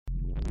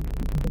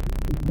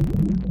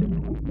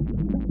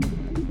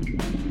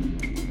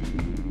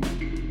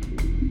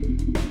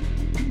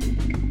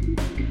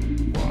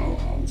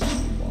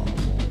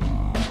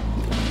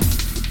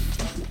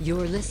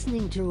You're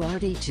listening to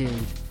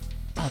ArTEEtude,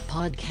 a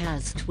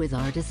podcast with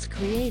artists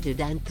created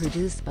and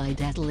produced by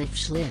Detlef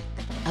Schlich,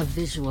 a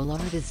visual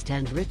artist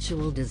and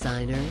ritual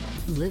designer,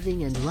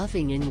 living and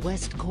loving in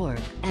West Cork,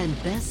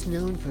 and best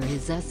known for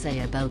his essay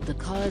about the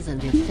cause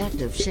and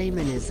effect of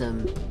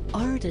shamanism,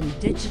 art and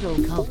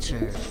digital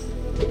culture.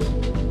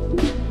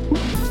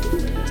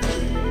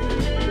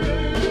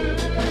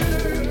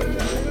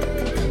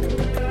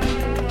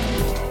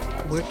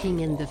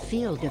 Working in the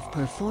field of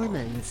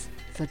performance,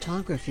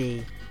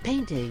 photography,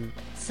 painting,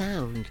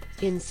 sound,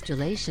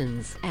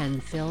 installations,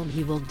 and film,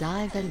 he will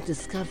dive and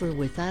discover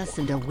with us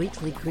and a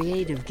weekly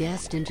creative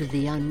guest into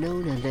the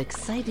unknown and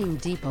exciting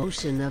deep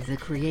ocean of the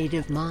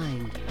creative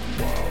mind.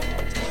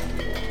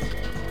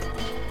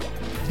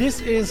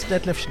 This is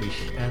Detlef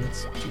Schlich, and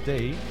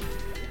today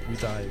we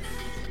dive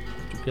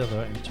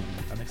together into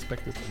the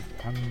unexpected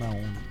and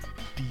unknown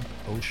deep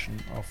ocean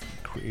of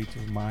the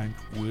creative mind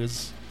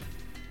with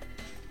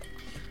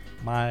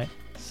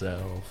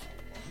myself.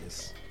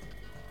 Yes.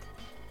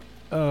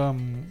 I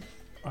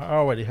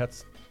already had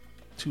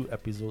 2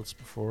 episodes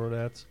before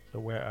that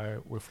where I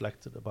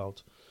reflected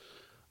about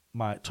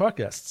my talk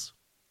guests.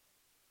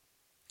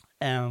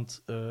 And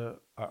I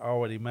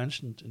already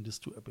mentioned in these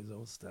 2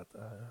 episodes that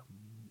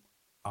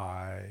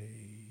I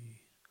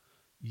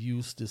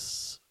used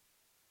this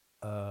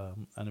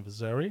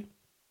anniversary.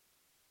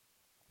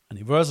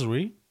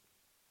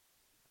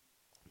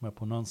 My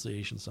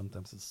pronunciation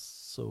sometimes is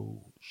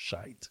so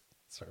shite.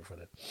 Sorry for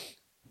that.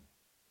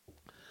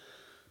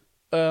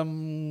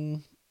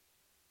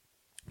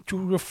 To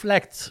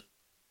reflect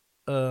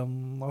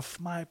about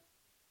my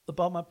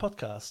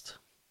podcast,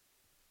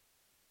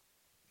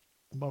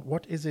 about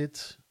what is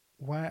it,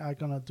 why I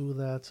gonna do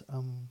that.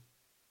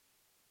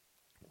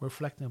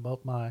 Reflecting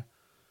about my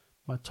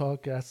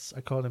talk guests.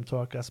 I call them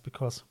talk guests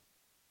because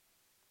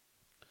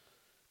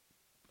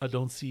I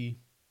don't see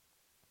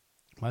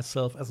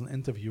myself as an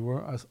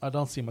interviewer. I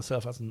don't see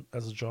myself as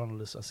a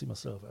journalist. I see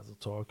myself as a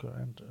talker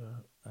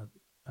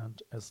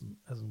and as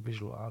a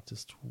visual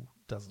artist who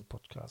does a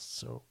podcast.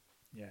 So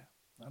yeah,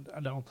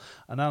 and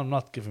I'm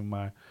not giving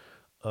my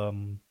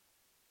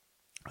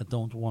I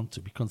don't want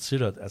to be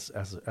considered as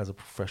a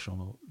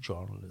professional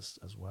journalist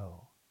as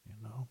well, you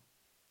know.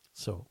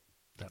 So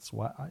that's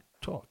why I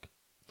talk,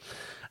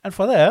 and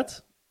for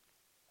that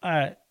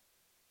I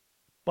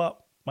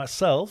bought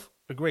myself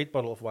a great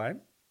bottle of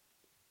wine.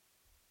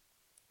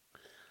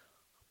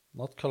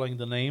 Not calling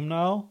the name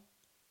now,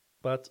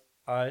 but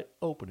I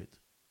open it.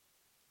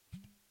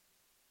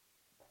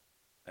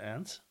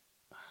 And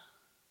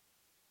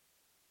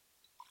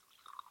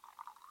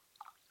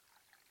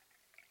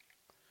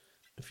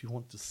if you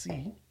want to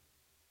see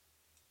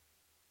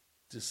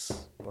this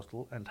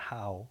bottle and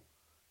how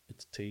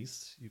it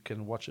tastes, you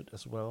can watch it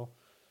as well.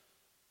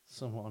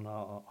 Somehow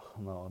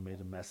now I made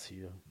a mess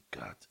here.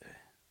 God.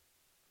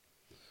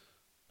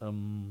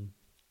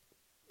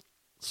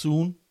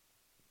 Soon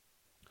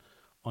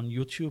on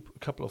YouTube, a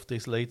couple of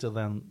days later,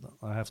 then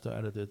I have to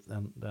edit it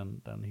and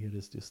then here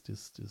is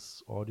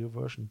this audio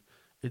version.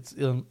 It's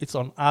on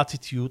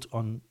ArTEEtude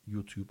on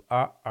YouTube.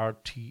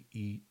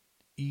 ArTEEtude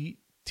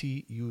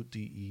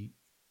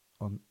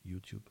on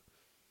YouTube.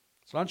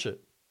 Let's launch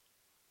it.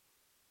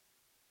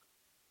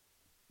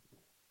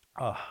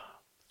 That's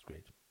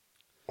great.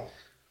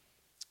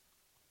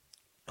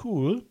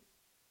 Cool.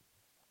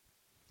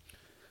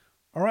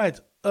 All right.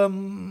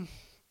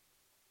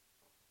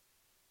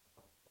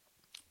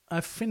 I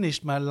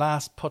finished my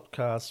last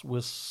podcast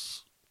with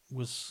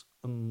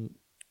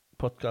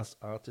podcast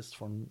artist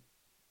from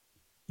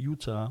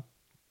Utah.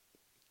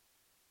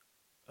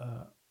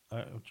 I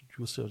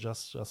introduced her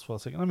just for a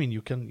second. I mean,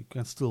 you can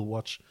still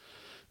watch,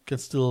 you can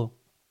still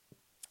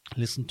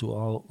listen to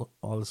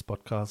all this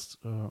podcast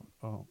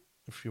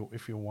if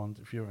you want.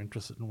 If you're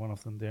interested in one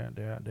of them,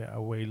 they're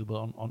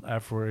available on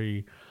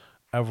every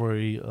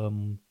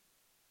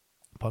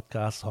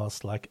podcast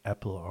host like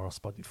Apple or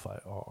Spotify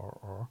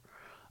or.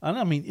 And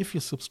I mean, if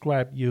you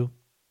subscribe, you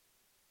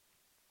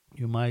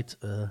might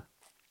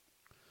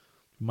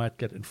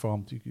get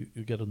informed.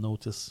 You get a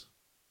notice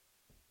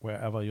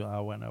wherever you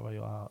are, whenever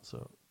you are.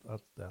 So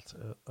that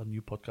a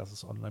new podcast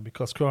is online.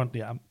 Because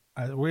currently, I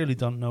really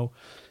don't know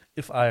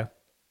if I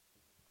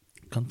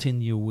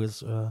continue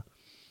with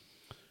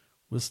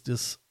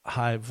this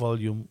high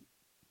volume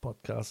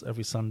podcast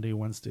every Sunday,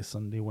 Wednesday,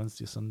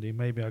 Sunday.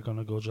 Maybe I'm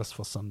gonna go just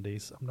for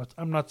Sundays.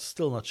 I'm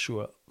still not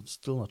sure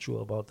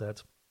about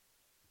that.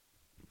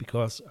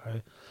 Because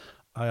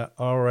I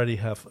already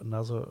have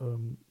another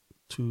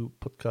 2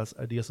 podcast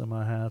ideas in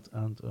my head,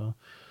 and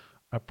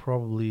I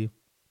probably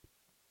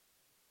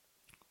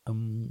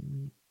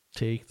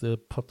take the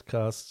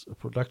podcast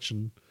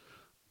production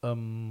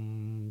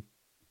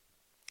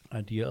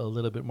idea a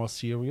little bit more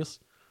serious.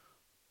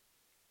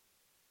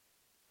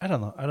 I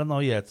don't know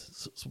yet.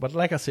 So, but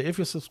like I say, if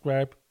you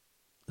subscribe,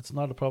 it's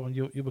not a problem.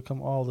 You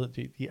become all the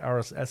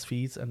RSS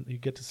feeds and you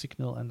get the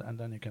signal and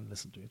then you can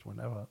listen to it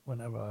whenever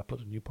I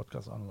put a new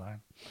podcast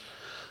online.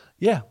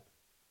 Yeah,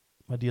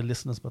 my dear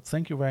listeners, but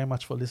thank you very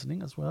much for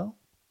listening as well.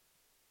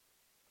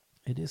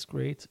 It is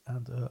great,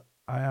 and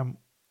I am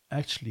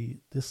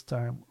actually this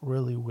time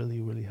really,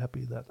 really, really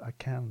happy that I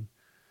can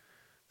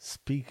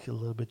speak a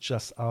little bit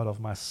just out of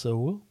my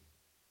soul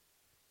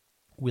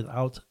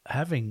without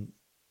having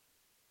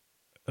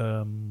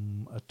a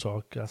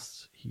talk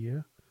guest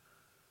here.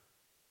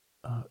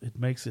 It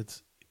makes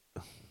it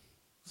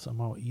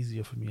somehow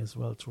easier for me as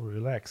well to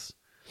relax.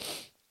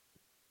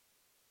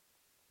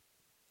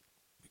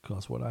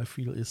 Because what I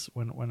feel is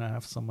when I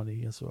have somebody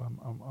here, so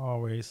I'm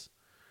always,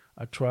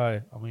 I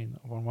try. I mean,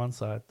 on one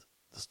side,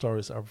 the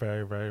stories are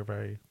very, very,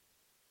 very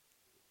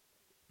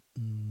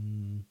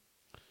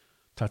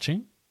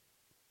touching,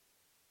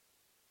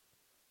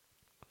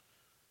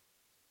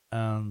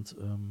 and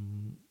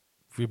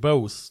we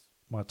both,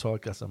 my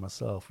talkers and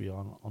myself, we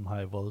are on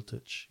high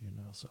voltage,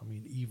 So I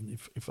mean, even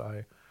if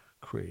I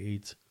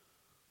create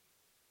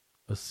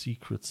a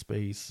secret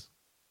space,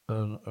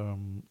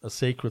 a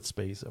sacred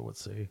space, I would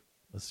say,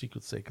 a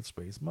sacred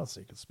space, not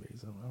sacred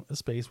space, a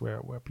space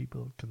where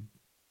people can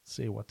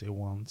say what they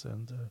want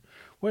and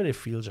where they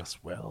feel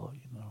just well,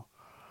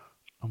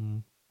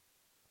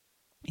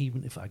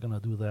 Even if I'm gonna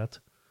do that,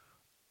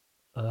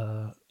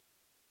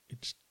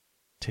 it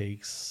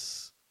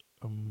takes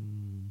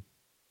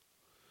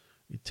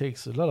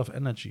a lot of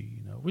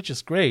energy, which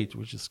is great,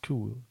 which is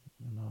cool,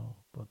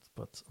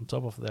 But on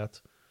top of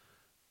that,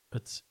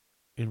 it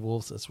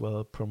involves as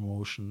well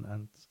promotion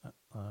and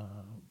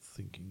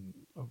thinking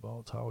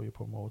about how you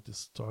promote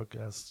this talk.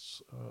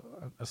 As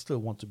I still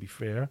want to be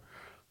fair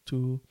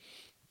to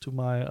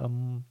my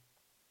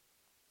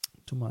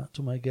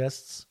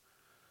guests,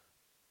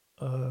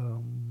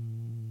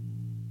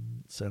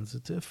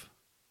 sensitive.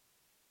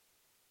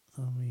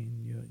 I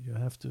mean, you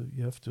have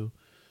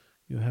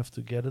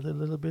to get it a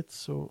little bit.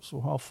 So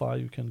how far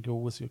you can go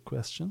with your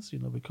questions,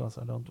 because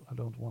I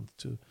don't want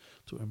to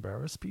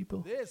embarrass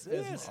people. This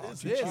is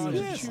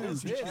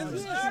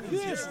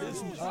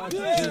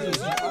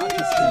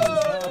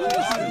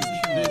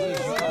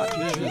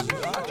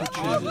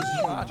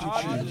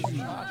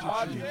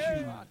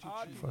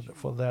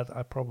For that,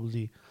 I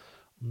probably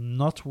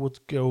not would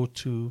go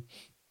to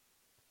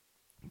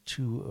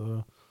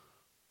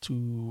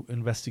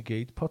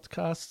investigate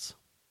podcasts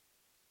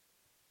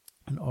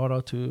in order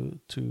to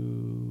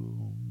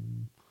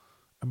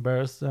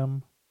embarrass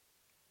them,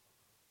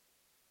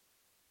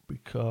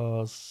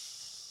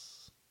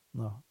 because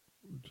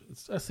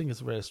I think it's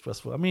very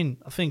stressful. I mean,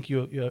 I think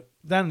you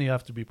then you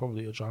have to be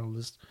probably a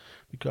journalist,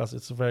 because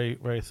it's a very,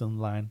 very thin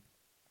line.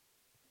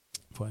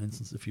 For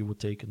instance, if you would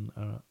take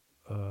a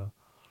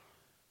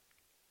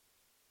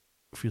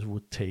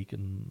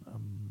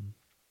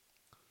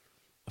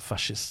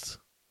fascist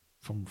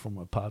from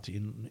a party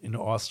in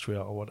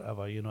Austria or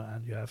whatever,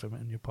 and you have him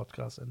in your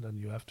podcast, and then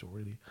you have to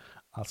really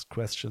ask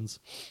questions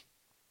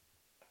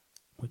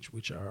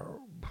which are,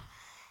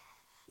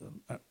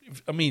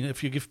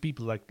 if you give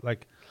people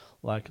like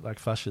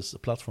fascists a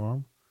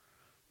platform,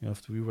 you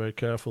have to be very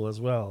careful as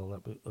well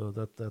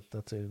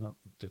that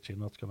you're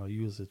not going to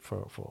use it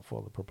for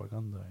the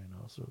propaganda,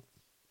 So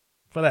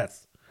for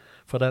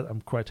that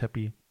I'm quite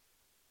happy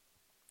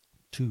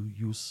to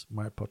use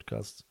my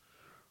podcast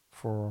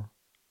for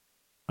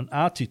an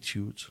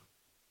ArTEEtude,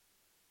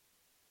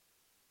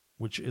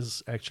 which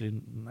is actually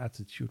an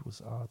attitude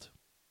with art.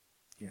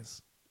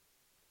 Yes.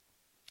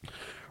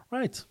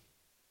 Right.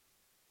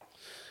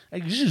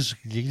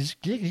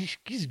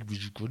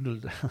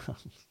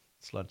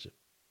 Sludge.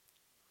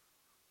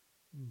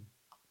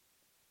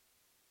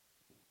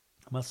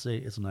 I must say,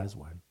 it's a nice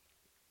wine.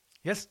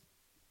 Yes,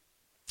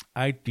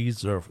 I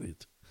deserve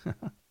it.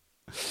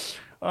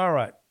 All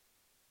right.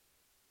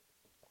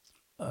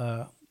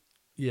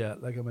 Yeah,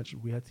 like I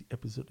mentioned, we had the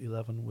episode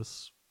 11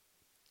 with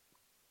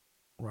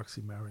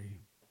Roxy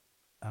Mary,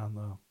 and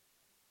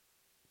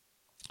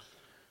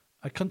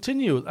I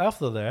continued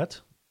after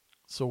that.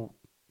 So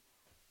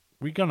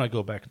we're gonna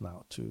go back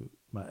now to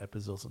my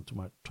episodes and to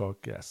my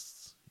talk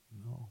guests,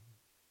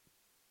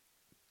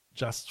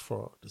 just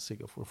for the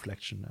sake of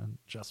reflection and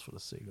just for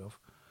the sake of,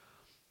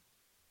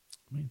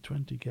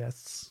 20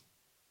 guests,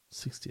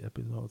 60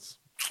 episodes.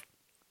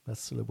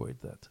 Let's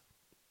celebrate that.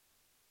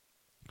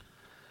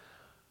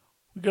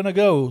 We're gonna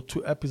go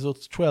to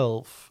episode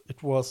 12.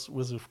 It was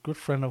with a good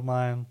friend of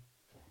mine.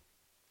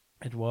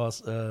 It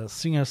was a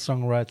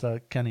singer-songwriter,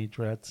 Kenny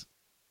Dredd,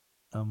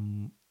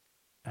 and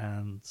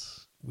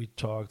we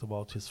talked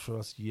about his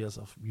first years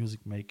of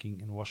music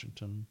making in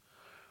Washington,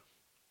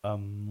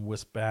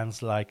 with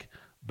bands like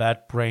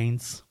Bad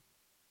Brains,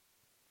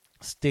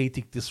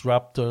 Static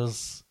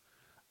Disruptors,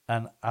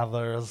 and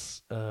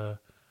others.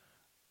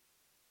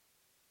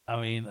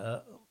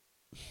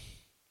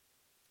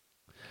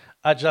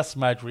 I just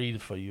might read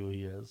it for you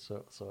here.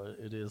 So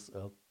it is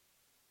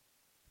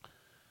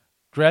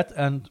Dredd,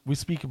 and we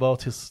speak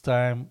about his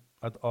time.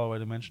 I'd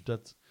already mentioned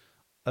that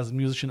as a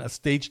musician, as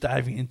stage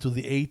diving into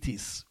the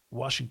 80s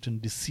Washington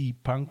D.C.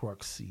 punk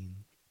rock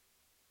scene.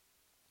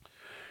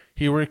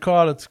 He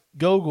recorded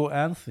Go-Go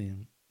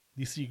Anthem,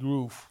 DC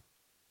Groove,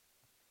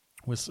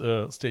 with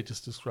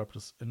Status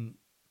Disruptors in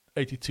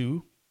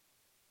 82,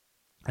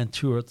 and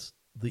toured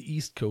the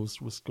East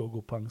Coast with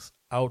Go-Go Punk's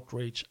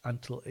Outrage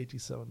until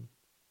 87.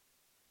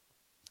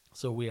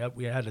 So we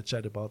had a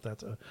chat about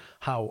that,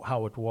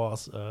 how it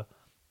was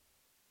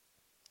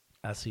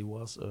as he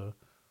was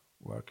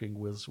working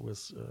with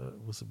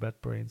the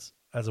Bad Brains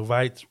as a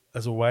white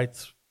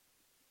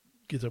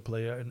guitar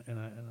player in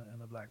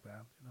a black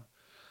band, you know.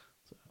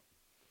 So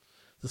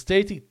the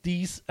stated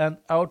these and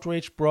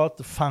Outrage brought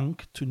the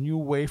funk to new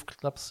wave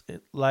clubs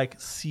like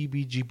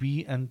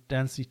CBGB and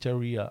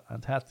Danceteria,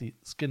 and had the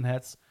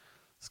skinheads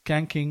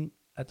skanking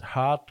at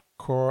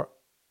hardcore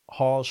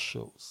hall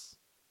shows.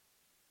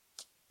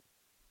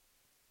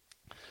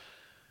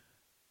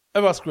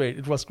 It was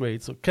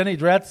great. So Kenny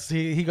Dreads,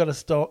 he got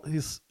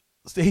his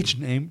stage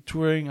name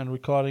touring and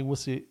recording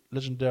with the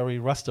legendary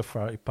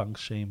Rastafari punk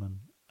shaman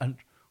and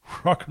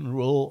Rock and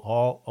Roll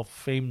Hall of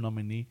Fame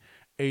nominee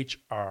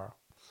H.R.,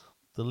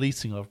 the lead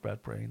singer of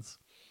Bad Brains.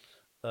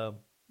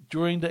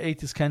 During the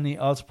 80s, Kenny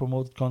also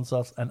promoted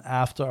concerts and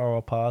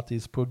after-hour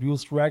parties,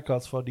 produced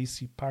records for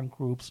DC punk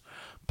groups,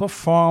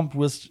 performed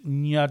with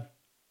Nya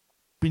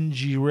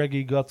Bingy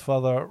Reggae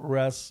Godfather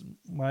Raz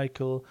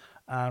Michael,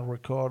 and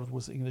recorded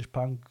with English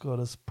punk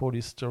goddess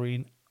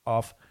Polystyrene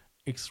of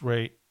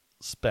X-Ray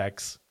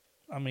Specs.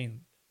 I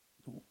mean,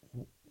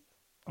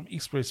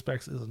 X-Ray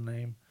Specs is a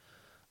name,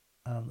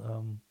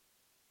 and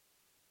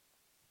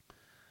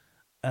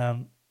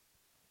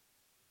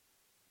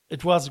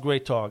it was a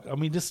great talk. I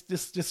mean, this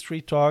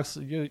 3 talks,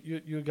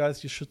 you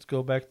guys, you should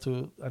go back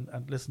to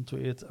and listen to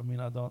it. I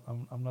mean,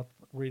 I'm not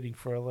reading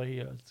further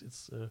here.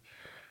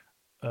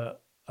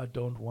 I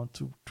don't want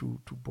to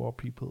bore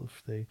people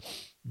if they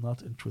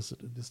not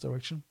interested in this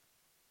direction.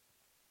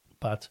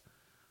 But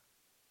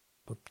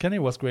Kenny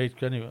was great.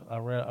 Kenny, I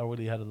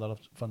really had a lot of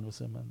fun with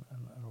him, and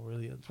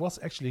really, it was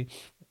actually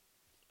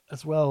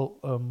as well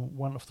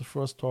one of the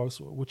first talks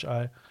which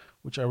I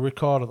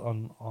recorded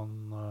on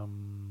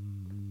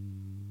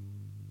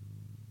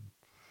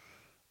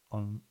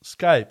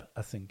Skype,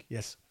 I think.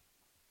 Yes.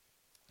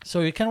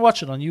 So you can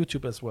watch it on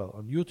YouTube as well.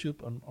 On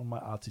YouTube, on my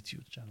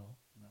ArTEEtude channel.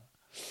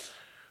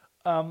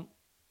 All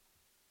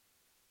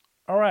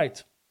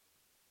right.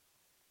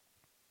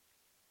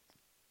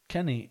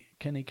 Kenny.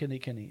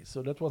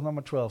 So that was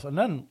number 12. And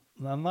then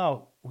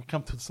now we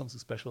come to something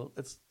special.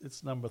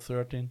 It's number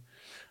 13.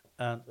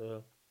 And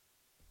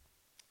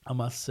I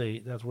must say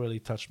that really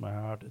touched my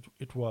heart.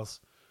 It was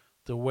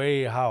the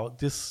way how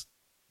this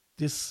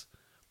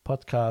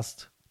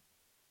podcast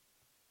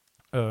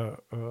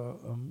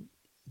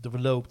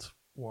developed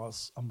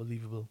was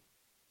unbelievable.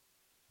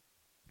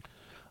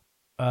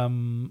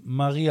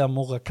 Maria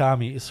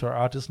Murakami is her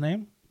artist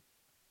name.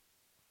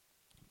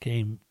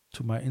 Came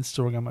to my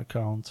Instagram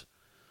account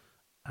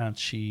and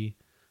she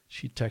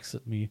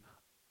texted me,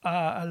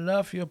 I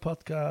love your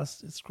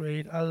podcast. It's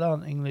great. I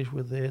learn English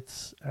with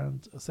it,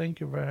 and thank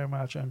you very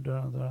much. And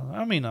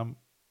I mean, I'm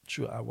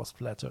sure I was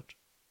flattered,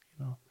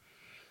 you know.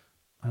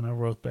 And I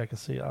wrote back and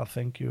say,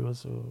 thank you.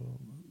 So,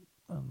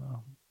 and I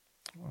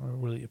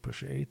really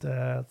appreciate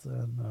that.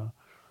 And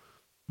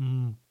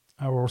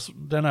I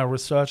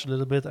researched a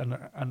little bit, and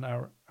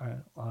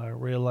I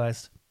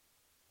realized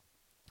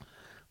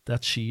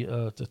that she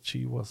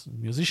was a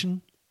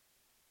musician,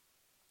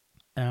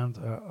 and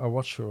I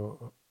watched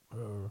her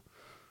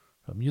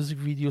music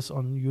videos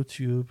on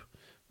YouTube,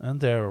 and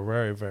they're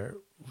very, very.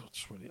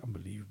 It's really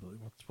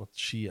unbelievable what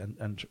she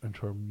and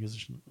her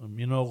musician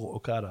Minoru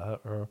Okada,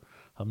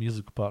 her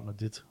music partner,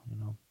 did. You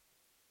know,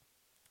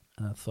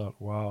 and I thought,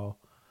 wow,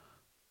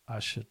 I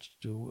should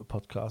do a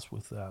podcast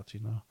with that.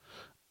 You know.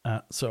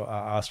 So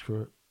I asked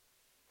her,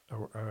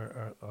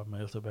 I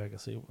mailed her back. I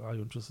said, "Are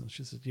you interested?" And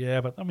she said,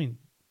 "Yeah," but I mean,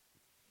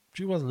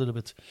 she was a little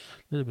bit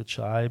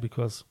shy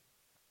because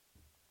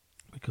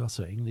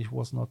her English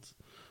was not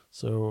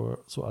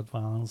so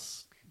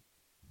advanced.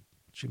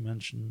 She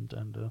mentioned,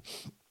 and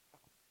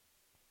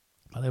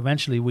but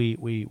eventually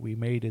we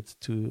made it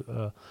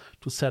to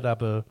set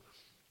up a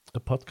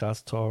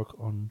podcast talk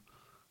on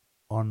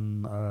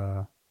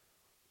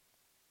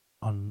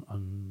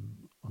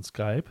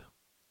Skype.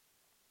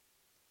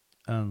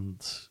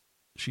 And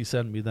she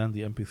sent me then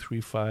the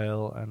MP3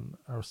 file, and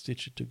I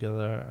stitched it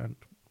together, and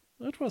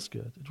it was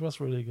good. It was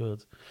really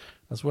good.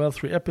 As well,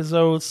 3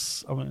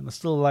 episodes. I mean, I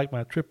still like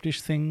my triptych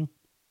thing.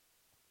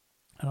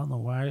 I don't know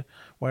why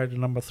the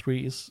number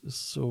 3 is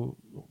so,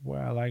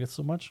 why I like it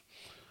so much.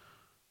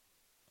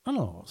 I don't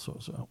know.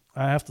 So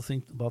I have to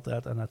think about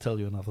that, and I'll tell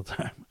you another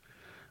time.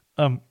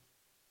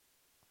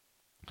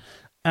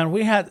 And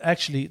we had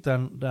actually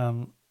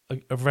done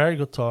a very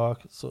good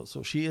talk. So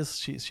she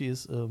is.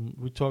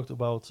 We talked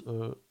about.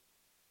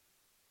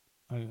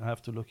 I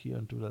have to look here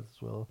and do that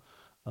as well.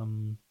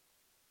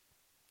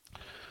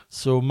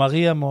 So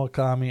Maria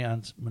Murakami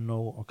and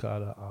Minoru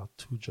Okada are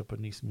 2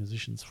 Japanese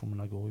musicians from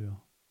Nagoya.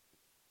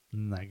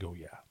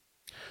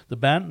 The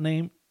band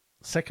name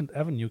Second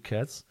Avenue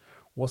Cats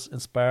was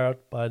inspired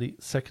by the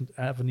Second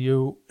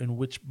Avenue in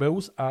which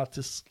both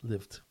artists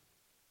lived.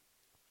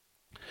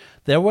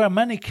 There were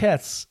many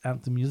cats,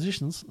 and the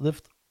musicians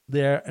lived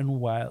there in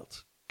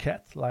wild,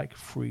 cat-like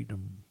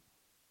freedom.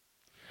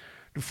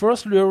 The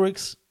first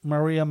lyrics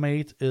Maria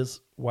made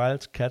is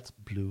Wildcat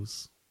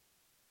Blues.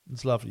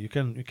 It's lovely. You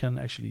can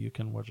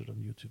watch it on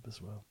YouTube as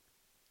well.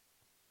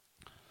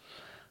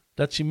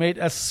 That she made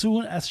as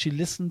soon as she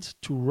listened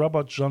to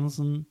Robert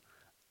Johnson,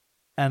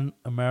 an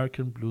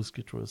American blues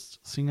guitarist,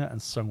 singer, and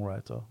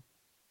songwriter.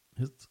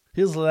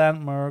 His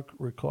landmark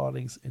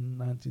recordings in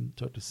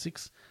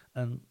 1936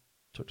 and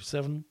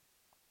 37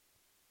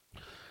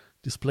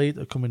 displayed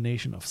a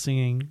combination of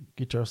singing,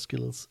 guitar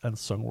skills, and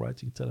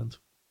songwriting talent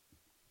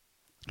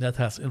that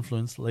has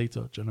influenced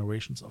later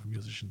generations of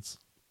musicians.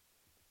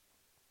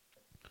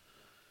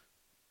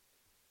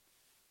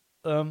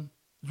 It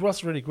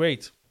was really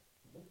great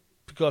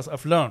because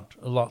I've learned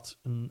a lot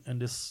in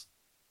this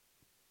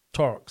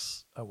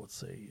talks. I would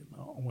say,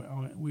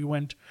 we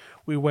went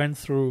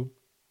through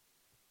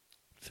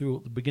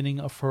the beginning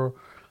of her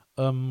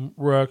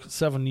work,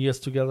 7 years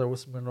together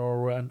with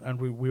Minoru,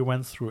 and we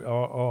went through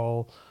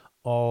all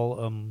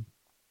the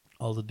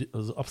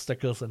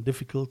obstacles and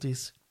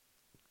difficulties.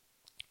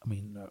 I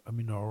mean,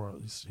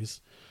 Minoru,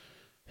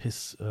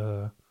 his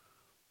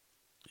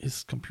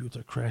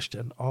computer crashed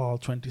and all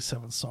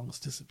 27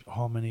 songs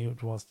how many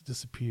it was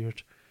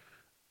disappeared,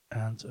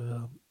 and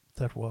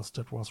that was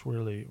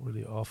really,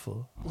 really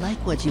awful. Like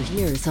what you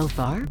hear so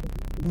far?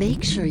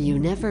 Make sure you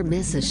never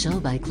miss a show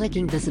by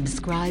clicking the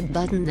subscribe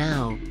button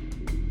now.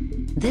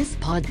 This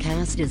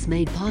podcast is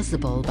made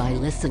possible by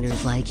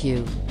listeners like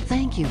you.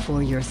 Thank you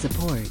for your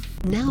support.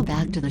 Now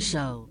back to the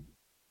show.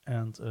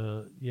 And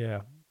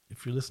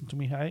if you listen to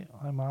me, hi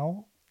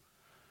Mao.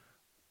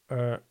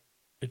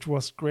 It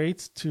was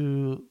great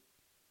to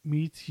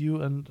meet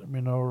you and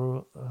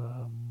Minoru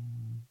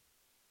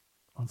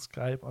on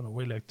Skype on a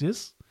way like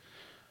this.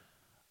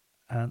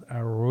 And I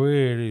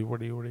really,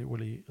 really, really,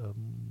 really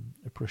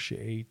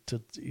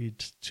appreciated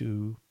it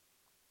to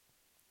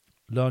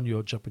learn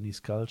your Japanese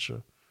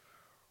culture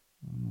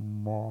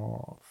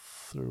more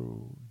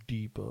through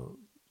deeper,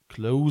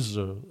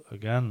 closer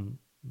again,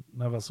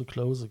 never so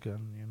close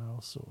again,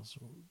 so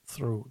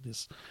through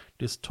this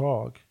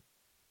talk,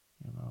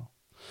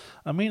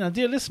 I mean,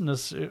 dear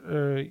listeners,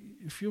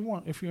 if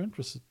you're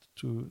interested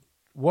to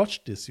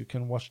watch this, you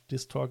can watch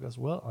this talk as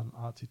well on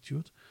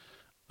ArTEEtude.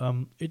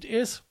 It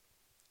is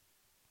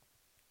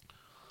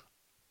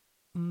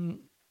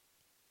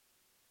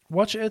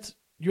watch it.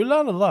 You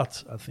learn a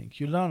lot. I think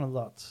you learn a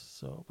lot.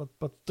 So,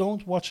 but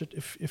don't watch it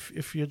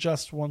if you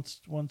just want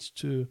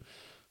to,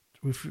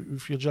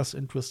 if you're just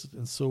interested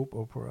in soap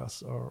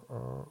operas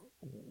or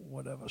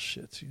whatever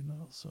shit,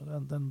 So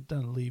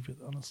then leave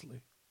it.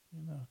 Honestly,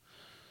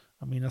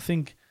 I mean, I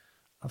think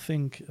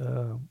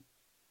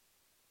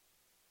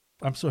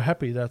I'm so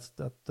happy that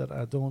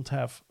I don't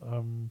have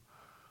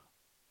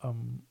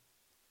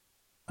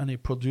any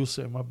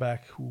producer in my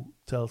back who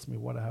tells me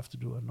what I have to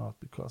do or not,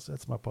 because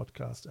that's my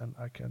podcast and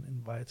I can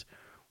invite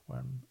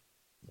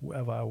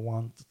whoever I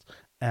want.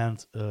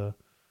 And I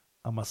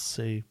must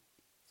say,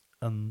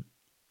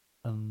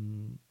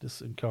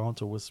 this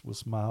encounter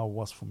with Mao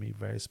was for me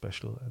very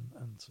special,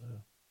 and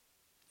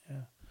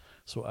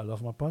so I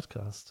love my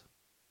podcast.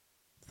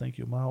 Thank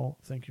you, Mao.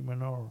 Thank you,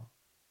 Minoru.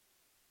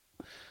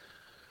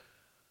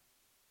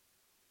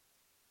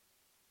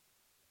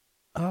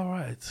 All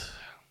right,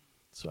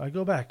 so I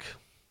go back.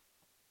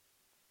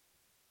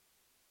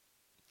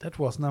 That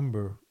was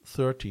number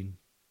 13.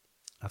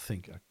 I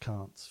think I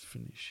can't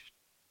finish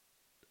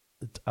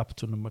it up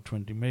to number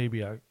 20.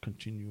 Maybe I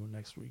continue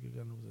next week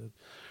again with it.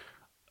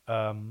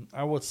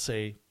 I would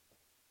say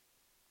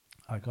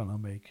I'm gonna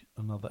make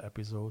another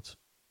episode.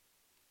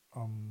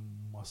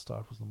 I'll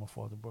start with number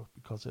 14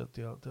 because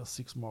there are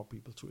 6 more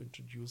people to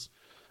introduce,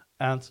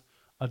 and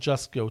I'll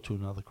just go to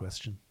another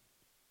question.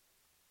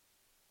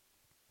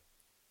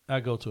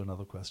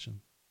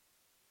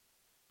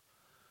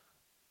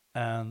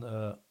 And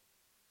the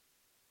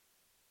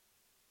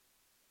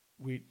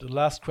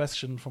last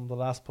question from the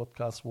last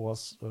podcast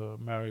was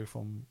Mary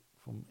from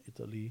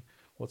Italy.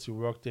 What's your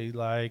workday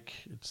like?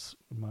 It's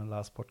in my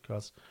last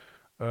podcast.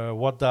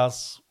 What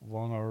does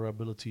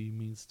vulnerability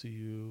means to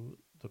you?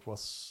 That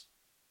was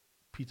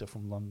Peter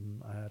from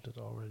London. I had it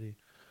already.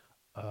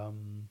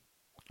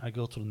 I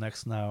go to the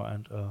next now,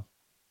 and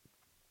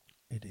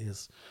it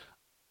is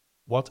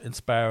what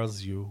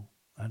inspires you,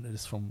 and it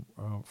is from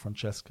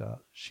Francesca.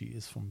 She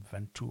is from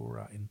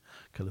Ventura in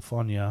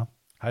California.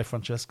 Hi,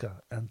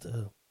 Francesca,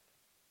 and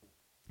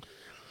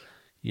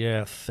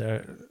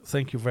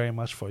thank you very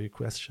much for your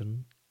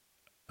question.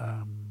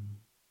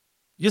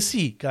 You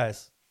see,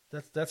 guys,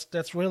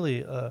 that's really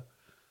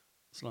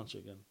it's lunch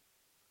again.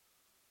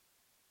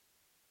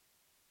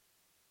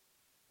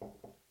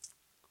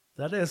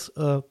 That is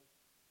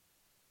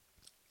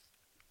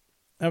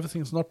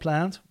everything's not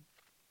planned.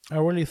 I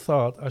really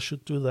thought I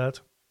should do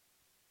that.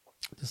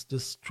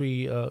 This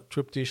 3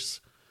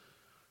 triptychs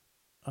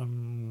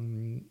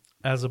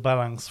as a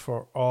balance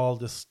for all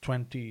this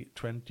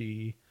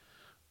 2020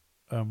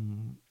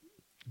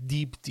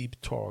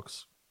 deep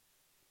talks.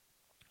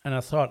 And I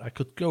thought I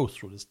could go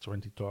through this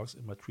 20 talks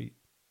in my 3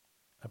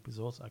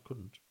 episodes. I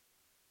couldn't.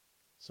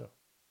 So,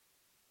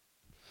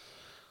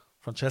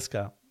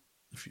 Francesca,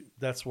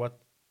 that's what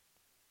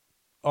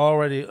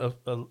already.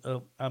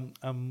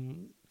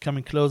 I'm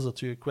coming closer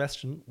to your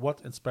question.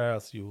 What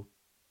inspires you?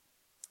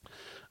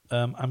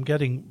 I'm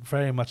getting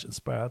very much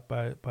inspired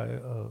by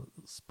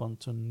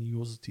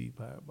spontaneity,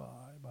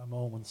 by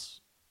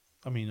moments.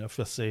 I mean, if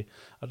I say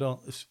I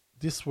don't, if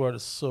this word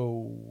is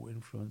so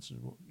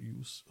influential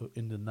use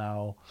in the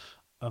now.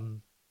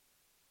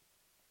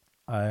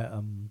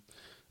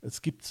 Es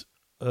gibt,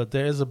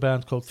 there is a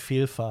band called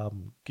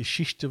Fehlfarben.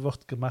 Geschichte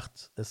wird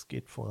gemacht, es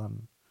geht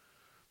voran.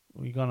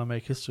 We're gonna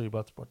make history,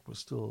 but we're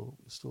still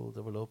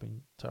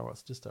developing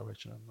towards this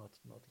direction and not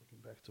looking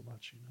back too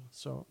much,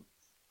 So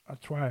I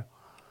try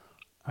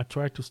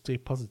to stay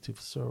positive.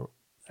 So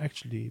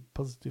actually,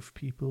 positive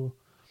people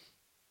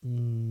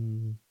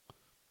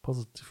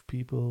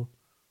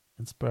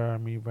inspire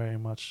me very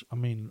much. I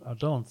mean, I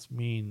don't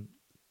mean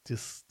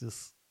this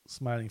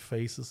smiling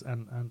faces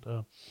and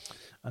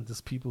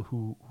these people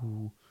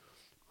who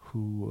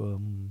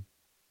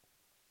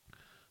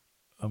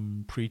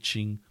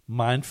preaching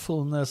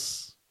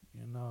mindfulness,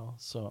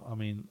 So I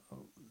mean,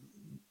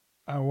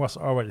 I was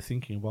already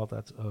thinking about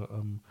that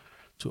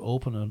to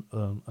open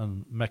a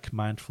Mac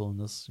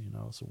mindfulness,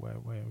 so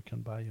where you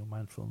can buy your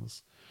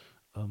mindfulness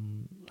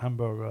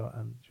hamburger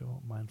and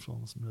your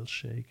mindfulness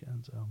milkshake.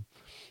 And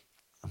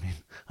I mean,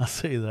 I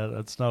say that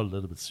it's now a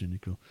little bit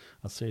cynical.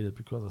 I say that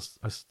because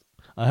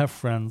I have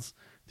friends,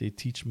 they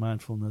teach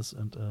mindfulness,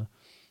 and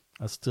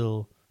I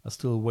still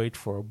wait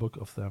for a book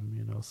of them,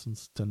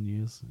 since 10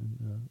 years.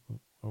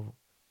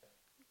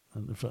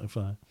 And if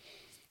I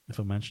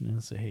mention it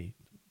and say, hey,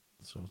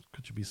 so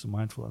could you be so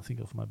mindful and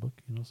think of my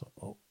book, so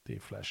they're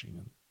flashing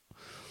and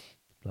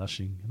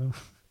blushing,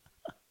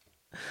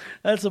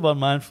 That's about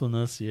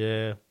mindfulness,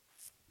 yeah.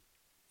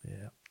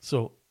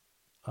 So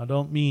I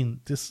don't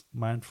mean this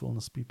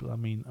mindfulness people. I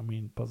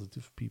mean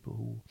positive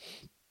people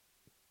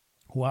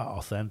who are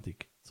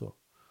authentic. So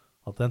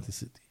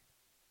authenticity.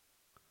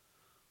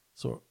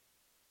 So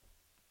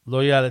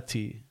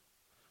loyalty.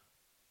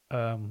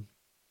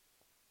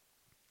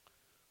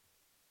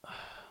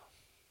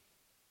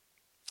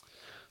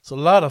 So a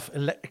lot of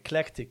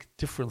eclectic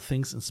different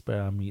things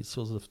inspire me.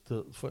 So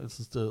for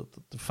instance, the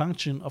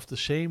function of the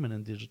shaman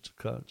in digital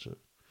culture.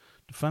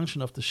 The function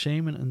of the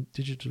shaman in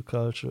digital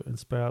culture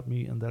inspired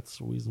me, and that's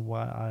the reason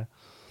why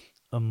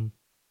I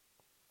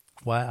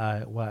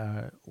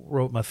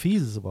wrote my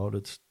thesis about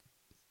it.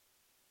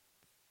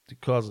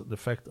 Because of the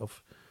fact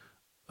of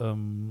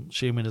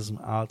shamanism,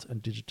 art,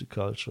 and digital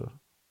culture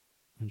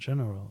in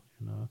general,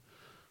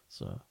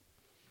 So.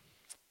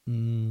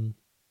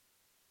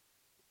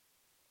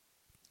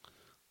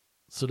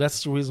 So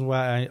that's the reason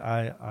why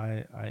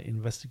I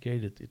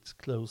investigated it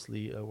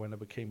closely when I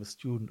became a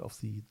student of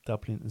the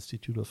Dublin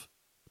Institute of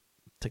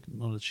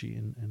Technology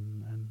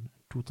in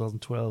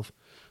 2012.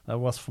 That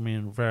was for me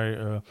a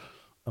very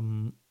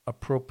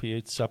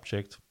appropriate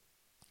subject,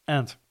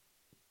 and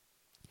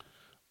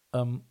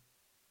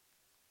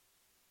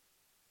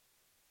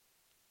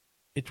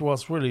it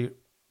was really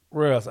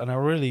rare. And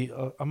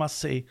I must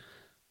say,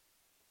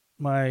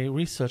 my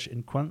research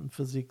in quantum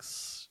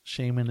physics,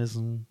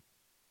 shamanism,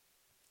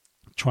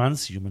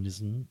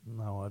 transhumanism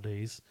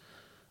nowadays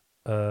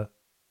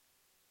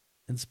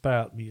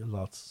inspired me a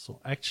lot.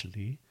 So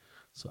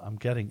I'm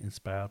getting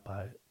inspired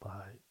by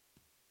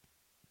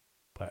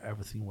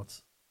everything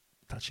what's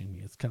touching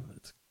me. It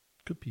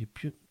could be a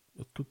person,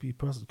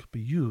 it could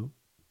be you.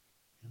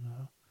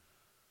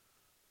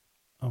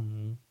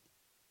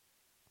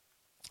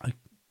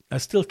 I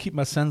still keep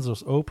my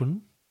sensors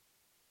open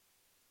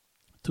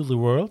to the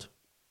world.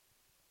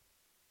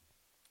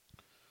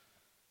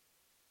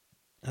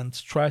 And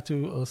try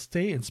to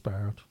stay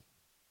inspired.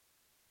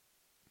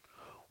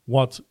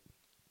 What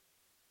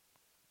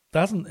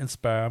doesn't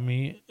inspire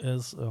me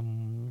is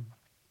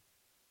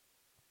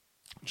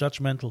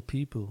judgmental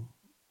people,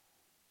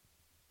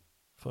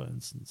 for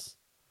instance.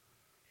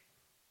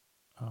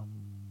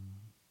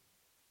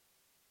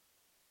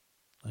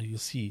 You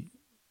see,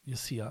 I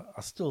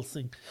still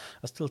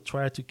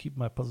try to keep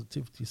my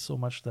positivity so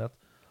much that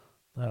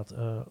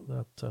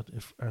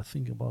if I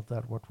think about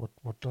that,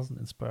 what doesn't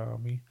inspire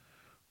me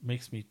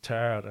makes me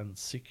tired and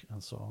sick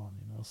and so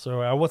on,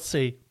 So I would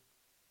say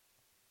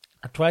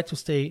I try to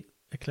stay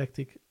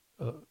eclectic.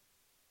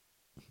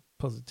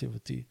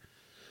 Positivity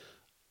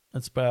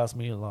inspires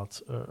me a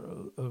lot.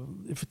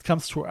 If it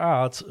comes to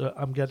art,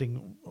 I'm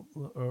getting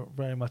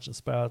very much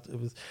inspired. I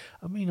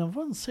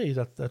wouldn't say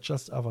that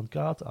just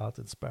avant-garde art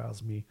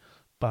inspires me,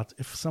 but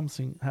if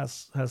something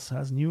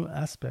has new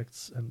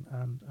aspects and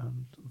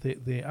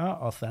they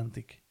are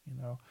authentic,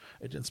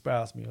 it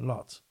inspires me a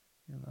lot,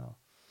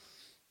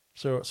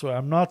 So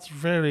I'm not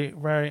very,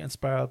 very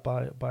inspired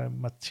by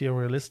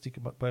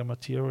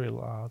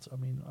material art.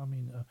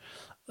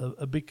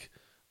 A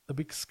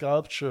big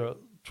sculpture,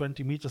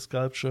 20-meter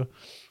sculpture,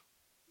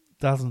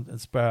 doesn't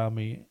inspire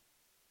me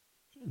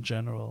in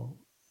general.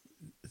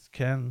 It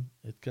can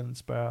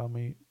inspire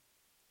me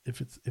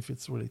if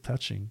it's really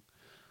touching,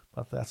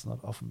 but that's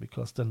not often,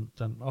 because then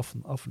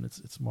often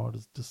it's more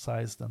the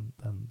size than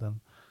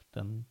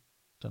the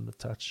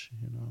touch,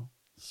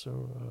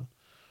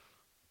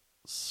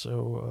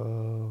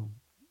 So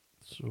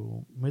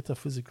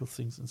metaphysical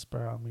things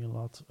inspire me a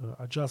lot.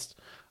 I just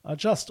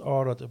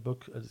ordered a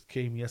book. It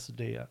came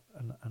yesterday,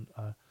 and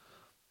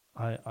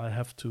I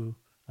have to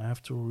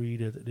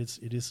read it.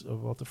 It is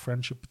about the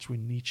friendship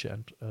between Nietzsche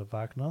and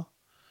Wagner,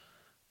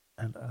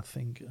 and I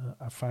think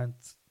I find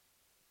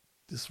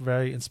this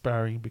very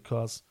inspiring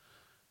because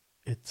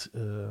it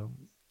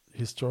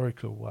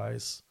historical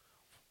wise,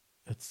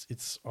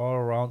 it's all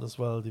around as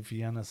well the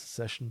Vienna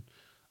Secession,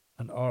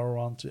 and all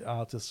around the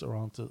artists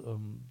around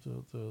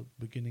the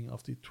beginning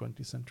of the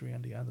 20th century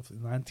and the end of the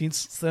 19th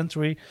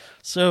century.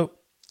 So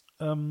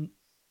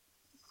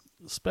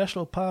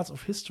special parts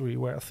of history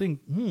where I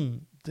think,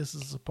 this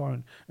is a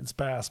point,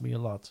 inspires me a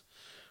lot.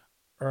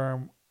 I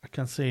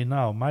can say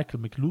now, Michael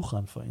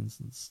McLuhan, for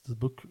instance, the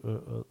book,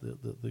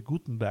 the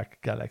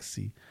Gutenberg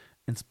Galaxy,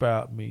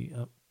 inspired me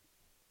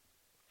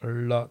a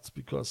lot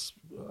because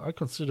I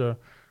consider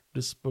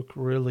this book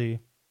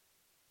really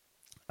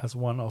as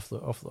one of the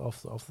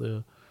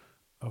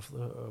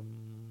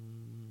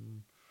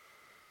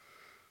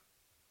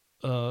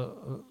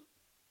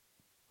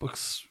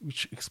books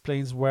which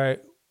explains why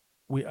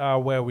we are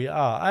where we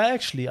are. I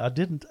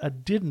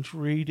didn't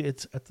read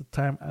it at the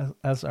time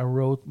as I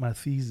wrote my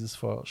thesis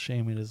for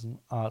Shamanism,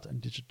 Art and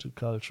Digital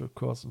Culture,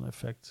 Cause and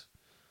Effect.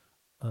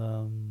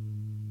 I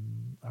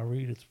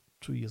read it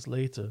 2 years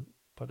later,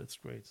 but it's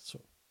great.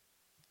 So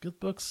good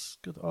books,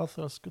 good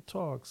authors, good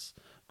talks,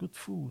 good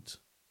food.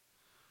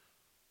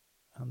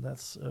 And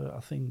that's I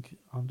think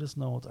on this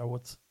note I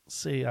would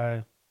say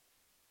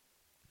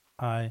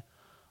I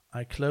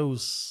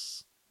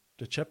close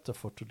the chapter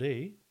for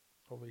today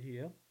over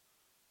here.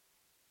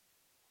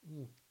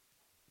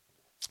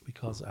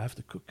 Because I have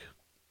to cook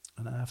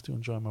and I have to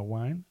enjoy my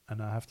wine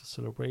and I have to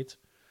celebrate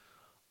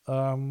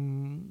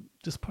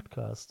this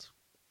podcast.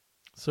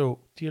 So,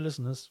 dear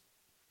listeners,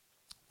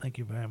 thank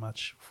you very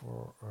much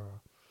for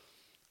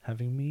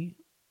having me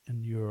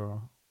in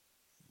your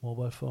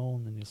mobile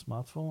phone, in your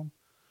smartphone,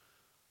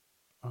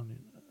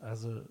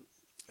 as a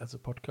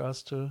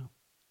podcaster.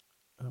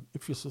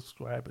 If you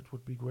subscribe, it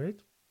would be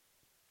great.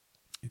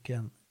 You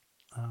can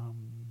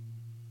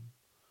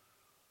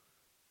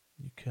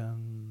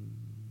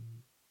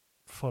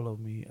follow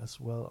me as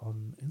well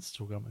on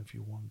Instagram if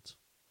you want.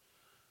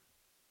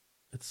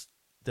 It's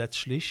Det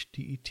Schlich,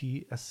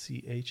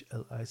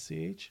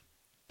 DETSCHLICH,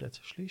 Det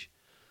Schlich.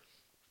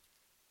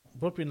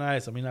 Would be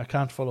nice. I mean, I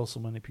can't follow so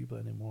many people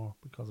anymore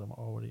because I'm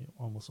already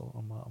almost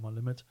on my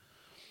limit.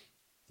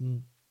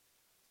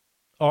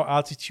 Or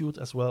ArTEEtude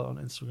as well on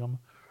Instagram,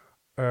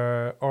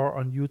 or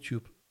on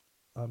YouTube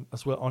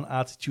as well on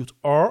ArTEEtude,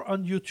 or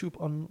on YouTube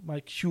on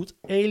my Cute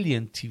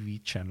Alien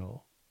TV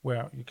channel,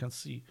 where you can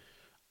see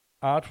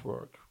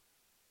artwork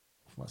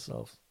of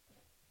myself.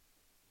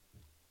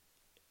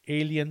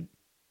 Cute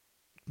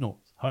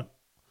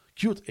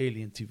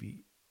Alien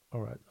TV.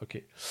 All right,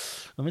 okay.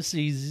 Let me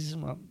see. This is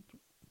my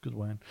good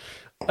wine.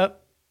 All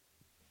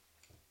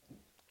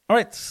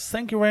right,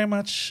 thank you very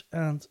much,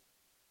 and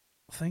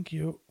thank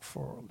you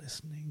for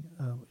listening.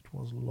 It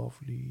was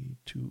lovely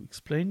to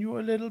explain you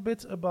a little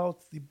bit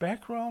about the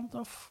background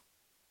of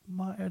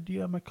my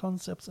idea, my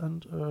concepts,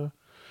 and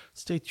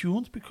stay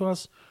tuned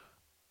because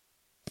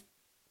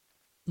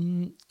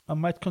I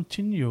might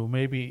continue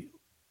maybe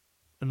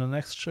in the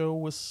next show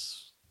with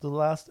the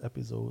last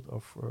episode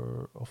of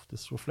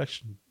this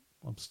reflection.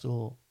 I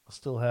still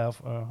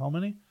have how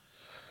many?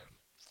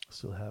 I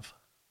still have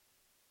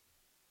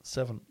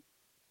 6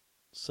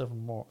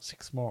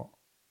 more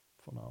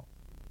for now.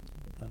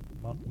 And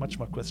much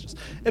more questions.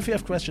 If you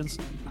have questions,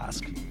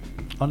 ask.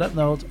 On that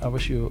note, I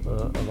wish you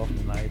a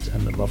lovely night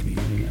and a lovely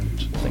evening,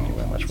 and thank you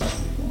very much for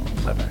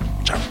having me.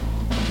 Bye-bye. Ciao.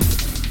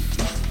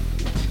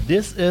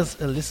 This is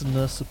a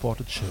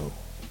listener-supported show.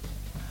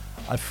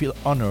 I feel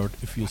honored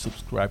if you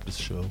subscribe this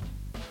show.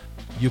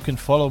 You can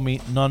follow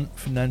me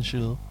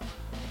non-financial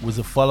with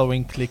the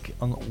following click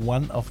on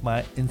one of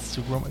my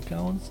Instagram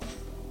accounts,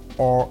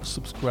 or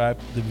subscribe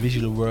the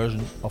visual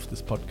version of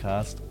this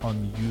podcast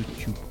on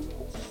YouTube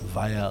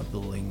via the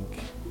link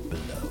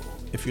below.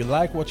 If you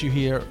like what you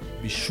hear,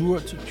 be sure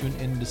to tune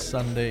in this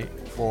Sunday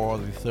for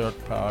the third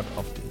part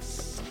of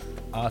this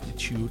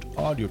ArTEEtude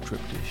audio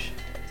triptych.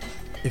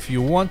 If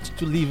you want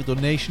to leave a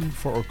donation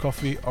for a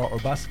coffee or a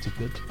bus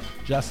ticket,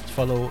 just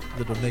follow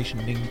the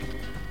donation link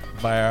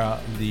via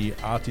the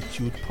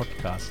ArTEEtude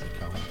podcast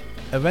account.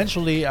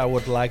 Eventually, I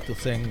would like to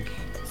thank,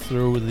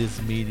 through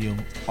this medium,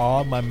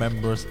 all my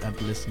members and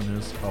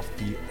listeners of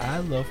the I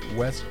Love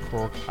West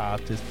Cork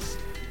Artists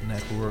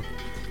Network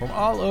from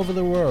all over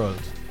the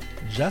world.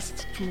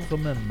 Just to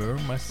remember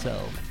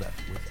myself that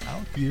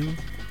without you,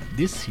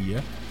 this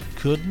here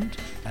couldn't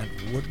and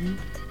wouldn't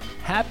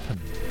happen.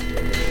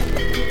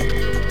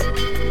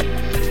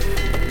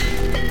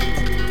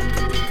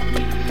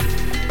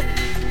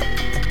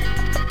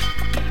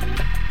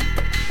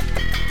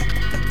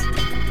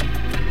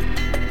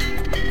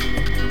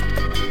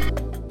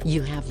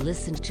 You have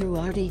listened to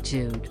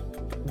ArTEEtude,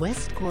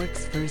 West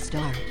Cork's first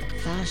art,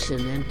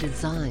 fashion and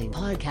design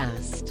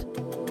podcast.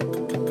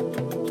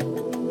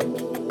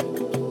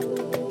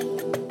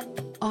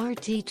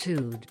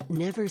 ArTEEtude,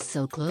 never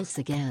so close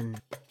again.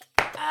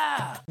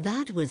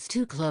 That was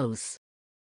too close.